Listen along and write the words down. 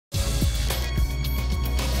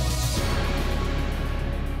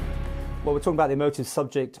Well, we're talking about the emotive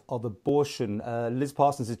subject of abortion. Liz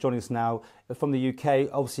Parsons is joining us now from the UK,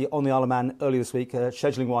 obviously on the Isle of Man earlier this week.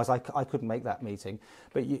 Scheduling-wise, I couldn't make that meeting,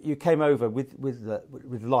 but you came over with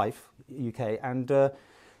Life UK, and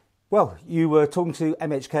well, you were talking to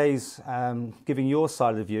MHKs, giving your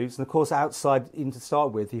side of the views, and of course, outside, even to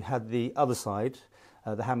start with, you had the other side,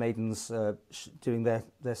 the handmaidens doing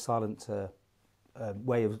their silent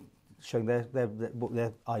way of showing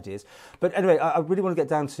their ideas. But anyway, I really want to get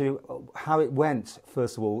down to how it went,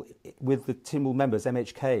 first of all, with the Timble members,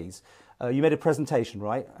 MHKs. You made a presentation,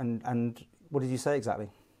 right? And what did you say exactly?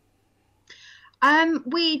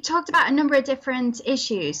 We talked about a number of different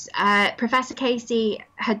issues. Professor Casey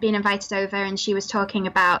had been invited over, and she was talking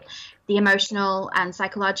about the emotional and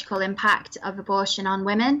psychological impact of abortion on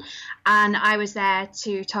women. And I was there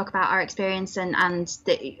to talk about our experience and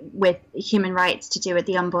with human rights to do with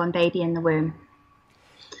the unborn baby in the womb.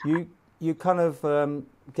 You kind of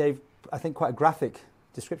gave, I think, quite a graphic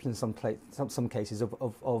description in some cases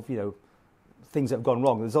of you know, things that have gone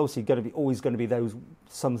wrong. There's obviously always going to be those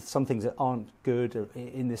some things that aren't good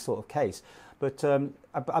in this sort of case. But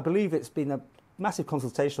I believe it's been a massive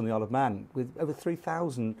consultation on the Isle of Man with over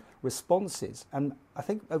 3,000 responses, and I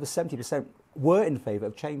think over 70% were in favour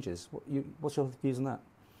of changes. What's your views on that?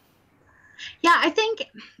 Yeah, I think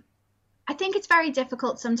it's very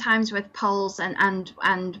difficult sometimes with polls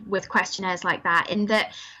and with questionnaires like that, in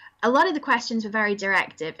that a lot of the questions were very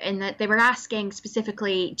directive, in that they were asking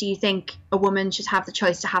specifically, do you think a woman should have the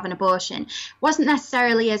choice to have an abortion? It wasn't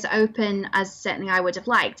necessarily as open as certainly I would have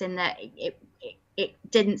liked, in that it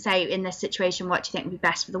didn't say, in this situation, what do you think would be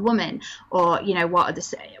best for the woman, or, you know,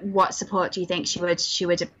 what support do you think she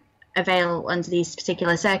would avail under these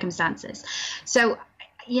particular circumstances. So,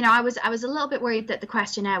 you know, I was a little bit worried that the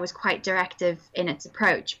questionnaire was quite directive in its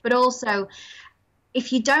approach, but also,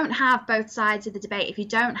 if you don't have both sides of the debate, if you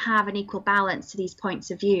don't have an equal balance to these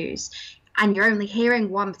points of views, and you're only hearing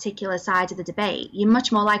one particular side of the debate, you're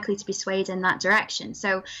much more likely to be swayed in that direction.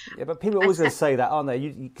 So, yeah, but people are always going to say that, aren't they?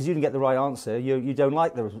 Because you didn't get the right answer, you don't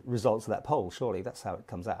like the results of that poll. Surely that's how it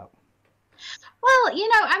comes out. Well, you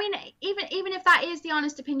know, I mean, even if that is the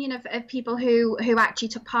honest opinion of people who actually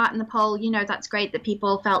took part in the poll, you know, that's great that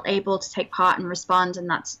people felt able to take part and respond, and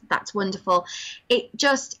that's wonderful.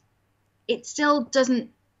 It still doesn't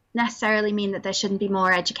necessarily mean that there shouldn't be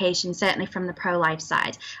more education, certainly from the pro-life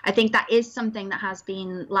side. I think that is something that has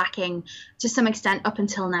been lacking to some extent up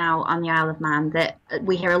until now on the Isle of Man, that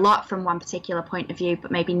we hear a lot from one particular point of view,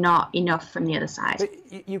 but maybe not enough from the other side.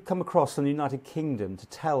 But you've come across from the United Kingdom to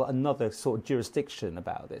tell another sort of jurisdiction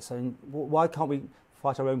about this. I mean, why can't we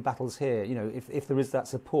fight our own battles here, you know, if there is that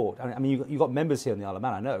support? I mean, you've got members here on the Isle of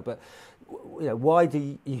Man, I know, but you know, why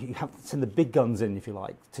do you have to send the big guns in, if you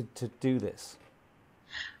like, to do this?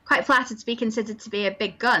 Quite flattered to be considered to be a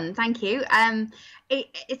big gun, thank you.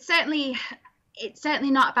 It's certainly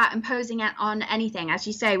not about imposing it on anything. As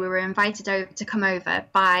you say, we were invited to come over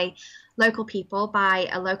by local people, by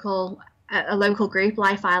a local group,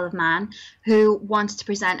 Life Isle of Man, who wanted to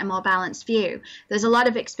present a more balanced view. There's a lot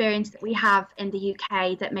of experience that we have in the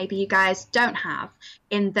UK that maybe you guys don't have,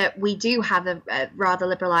 in that we do have a rather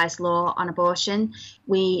liberalised law on abortion.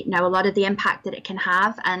 We know a lot of the impact that it can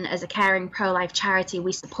have, and as a caring pro-life charity,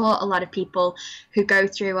 we support a lot of people who go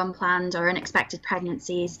through unplanned or unexpected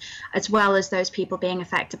pregnancies, as well as those people being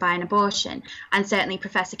affected by an abortion. And certainly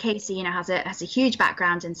Professor Casey, you know, has a huge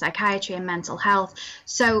background in psychiatry and mental health.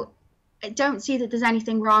 So I don't see that there's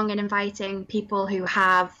anything wrong in inviting people who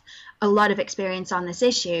have a lot of experience on this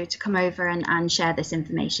issue to come over and share this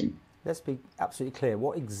information. Let's be absolutely clear.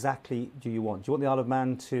 What exactly do you want? Do you want the Isle of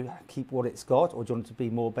Man to keep what it's got, or do you want it to be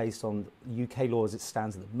more based on UK law as it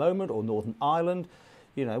stands at the moment, or Northern Ireland?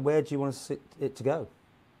 You know, where do you want it to go?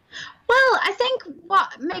 Well, I think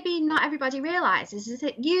what maybe not everybody realises is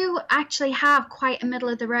that you actually have quite a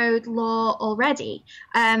middle-of-the-road law already.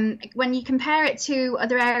 When you compare it to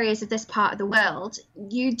other areas of this part of the world,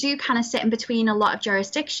 you do kind of sit in between a lot of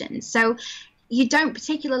jurisdictions. So you don't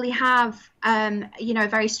particularly have, you know, a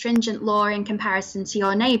very stringent law in comparison to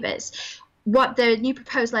your neighbours. What the new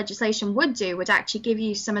proposed legislation would do would actually give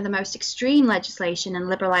you some of the most extreme legislation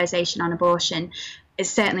and liberalisation on abortion is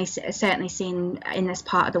certainly seen in this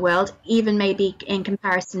part of the world, even maybe in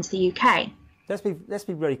comparison to the UK. Let's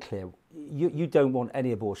be very clear. You don't want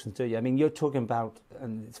any abortions, do you? I mean, you're talking about,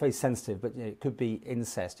 and it's very sensitive, but you know, it could be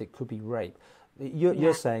incest, it could be rape.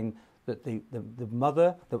 You're saying that the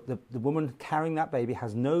mother, the woman carrying that baby,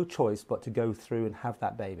 has no choice but to go through and have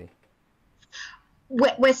that baby.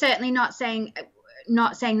 We're certainly not saying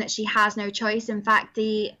that she has no choice. In fact,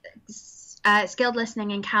 the skilled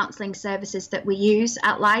listening and counselling services that we use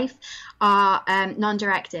at Life are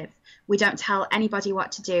non-directive. We don't tell anybody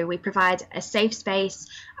what to do. We provide a safe space,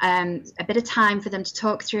 a bit of time for them to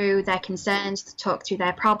talk through their concerns, to talk through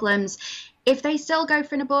their problems. If they still go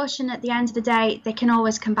for an abortion at the end of the day, they can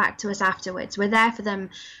always come back to us afterwards. We're there for them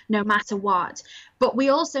no matter what. But we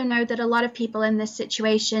also know that a lot of people in this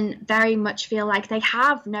situation very much feel like they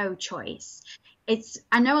have no choice.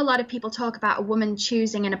 I know a lot of people talk about a woman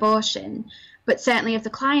choosing an abortion, but certainly of the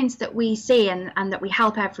clients that we see and that we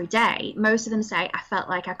help every day, most of them say, I felt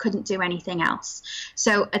like I couldn't do anything else.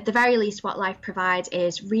 So at the very least, what Life provides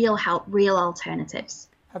is real help, real alternatives.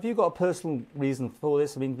 Have you got a personal reason for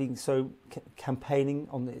this? I mean, being so campaigning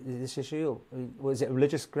on this issue, or was it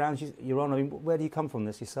religious grounds you're on? I mean, where do you come from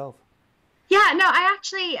this yourself? Yeah,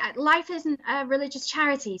 no, Life isn't a religious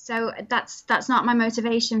charity, so that's not my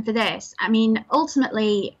motivation for this. I mean,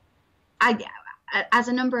 ultimately, as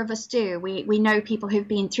a number of us do, we know people who've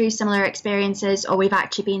been through similar experiences, or we've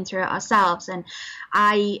actually been through it ourselves. And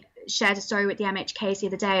I shared a story with the MHKs the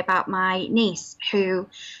other day about my niece who,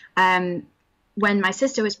 when my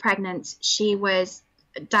sister was pregnant, she was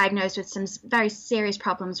diagnosed with some very serious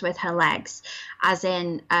problems with her legs, as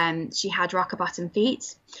in she had rocker bottom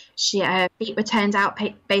feet. Her feet were turned out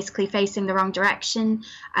basically facing the wrong direction.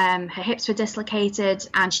 Her hips were dislocated,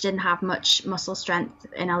 and she didn't have much muscle strength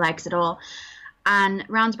in her legs at all. And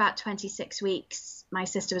around about 26 weeks, my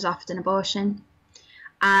sister was offered an abortion.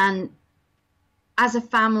 And as a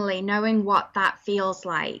family, knowing what that feels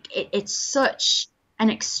like, it's such an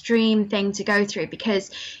extreme thing to go through,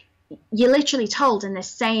 because you're literally told in this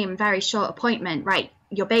same very short appointment, right,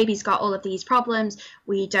 your baby's got all of these problems.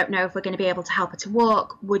 We don't know if we're going to be able to help her to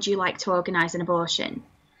walk. Would you like to organise an abortion?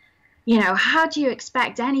 You know, how do you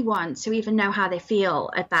expect anyone to even know how they feel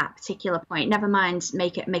at that particular point? Never mind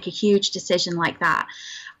make a huge decision like that.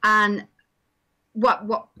 And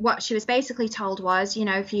what she was basically told was, you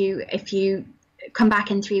know, if you come back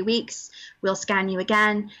in 3 weeks, we'll scan you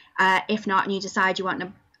again. If not, and you decide you want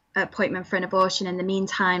an appointment for an abortion in the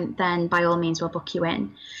meantime, then by all means we'll book you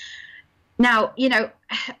in. Now, you know,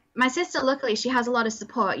 my sister, luckily, she has a lot of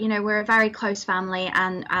support. You know, we're a very close family,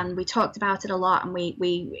 and we talked about it a lot, and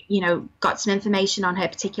we you know, got some information on her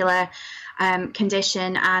particular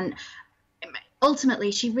condition, and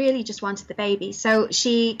ultimately she really just wanted the baby. So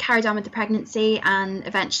she carried on with the pregnancy, and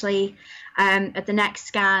eventually at the next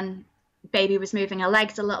scan, baby was moving her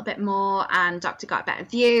legs a little bit more, and doctor got a better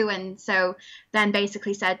view, and so then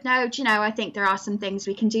basically said, no, do you know, I think there are some things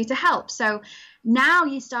we can do to help. So now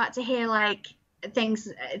you start to hear like things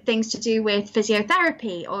to do with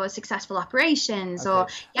physiotherapy or successful operations, or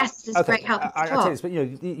yes, there's great help. I tell you this, but you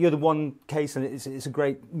know, you're the one case, and it's a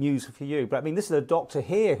great news for you. But I mean, this is a doctor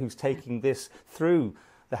here who's taking this through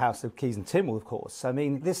the House of Keys and Tynwald, of course. I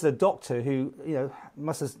mean, this is a doctor who, you know,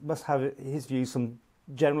 must have his views from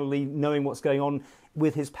generally knowing what's going on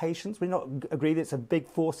with his patients. We not agree that it's a big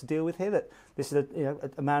force to deal with here, that this is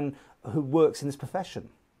a man who works in this profession.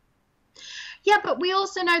 Yeah, but we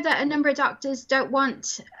also know that a number of doctors don't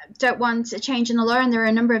want a change in the law, and there are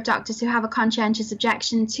a number of doctors who have a conscientious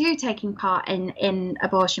objection to taking part in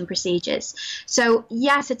abortion procedures. So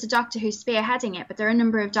yes, it's a doctor who's spearheading it, but there are a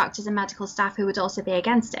number of doctors and medical staff who would also be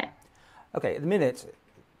against it. Okay, at the minute,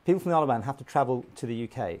 people from the Isle of Man have to travel to the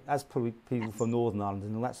UK, as probably people from Northern Ireland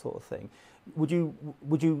and all that sort of thing. Would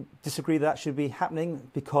you disagree that should be happening,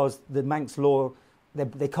 because the Manx law,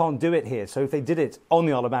 they can't do it here? So if they did it on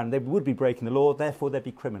the Isle of Man, they would be breaking the law. Therefore, they'd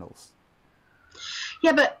be criminals.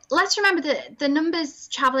 Yeah, but let's remember that the numbers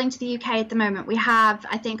travelling to the UK at the moment, we have,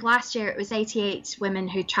 I think last year it was 88 women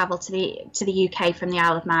who travelled to the UK from the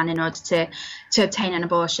Isle of Man in order to obtain an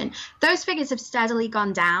abortion. Those figures have steadily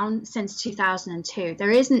gone down since 2002. There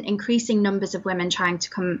isn't increasing numbers of women trying to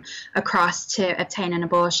come across to obtain an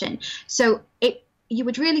abortion. So you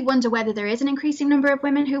would really wonder whether there is an increasing number of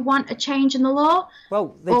women who want a change in the law.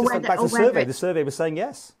 Well, they just went back to the survey. The survey was saying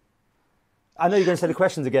yes. I know you're going to say the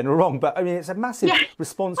questions again are wrong, but I mean, it's a massive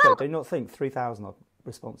response rate. Do you not think 3,000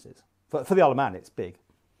 responses? For the Isle of Man, it's big.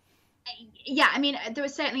 Yeah, I mean, there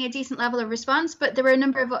was certainly a decent level of response, but there were a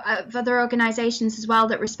number of other organisations as well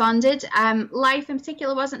that responded. Life in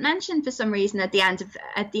particular wasn't mentioned for some reason at the end of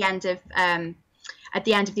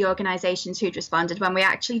the organisations who'd responded when we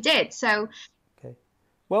actually did. So.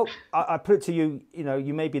 Well, I put it to you, you know,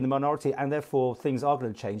 you may be in the minority, and therefore things are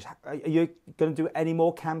going to change. Are you going to do any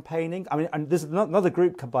more campaigning? I mean, and there's another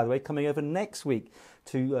group, by the way, coming over next week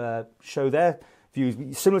to show their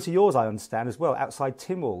views, similar to yours, I understand, as well, outside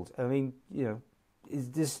Tynwald. I mean, you know, is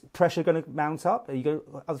this pressure going to mount up? Are you going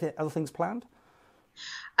other things planned?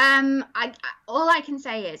 All I can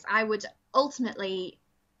say is I would ultimately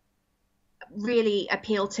really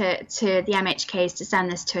appeal to the MHKs to send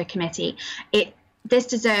this to a committee. this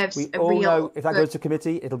deserves we a all real... know if that goes to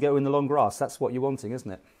committee, it'll go in the long grass. That's what you're wanting,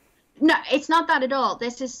 isn't it? No, it's not that at all.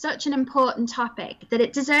 This is such an important topic that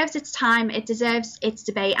it deserves its time, it deserves its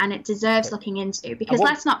debate, and it deserves looking into. Because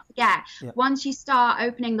let's not forget, once you start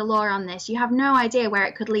opening the law on this, you have no idea where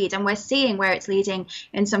it could lead, and we're seeing where it's leading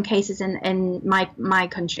in some cases in my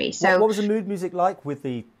country. So, what was the mood music like with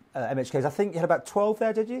the MHKs? I think you had about 12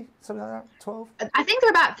 there, did you? Something like that, 12? I think there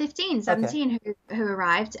were about 15, 17 who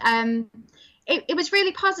arrived. It was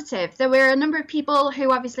really positive. There were a number of people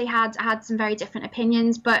who obviously had some very different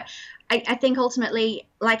opinions, but I think ultimately,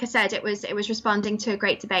 like I said, it was responding to a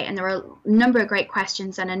great debate, and there were a number of great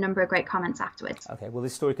questions and a number of great comments afterwards. Okay, well,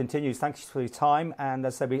 this story continues. Thanks for your time, and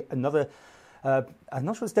as I said, another, I'm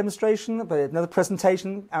not sure it's demonstration, but another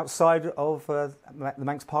presentation outside of the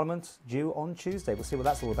Manx Parliament due on Tuesday. We'll see what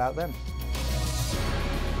that's all about then.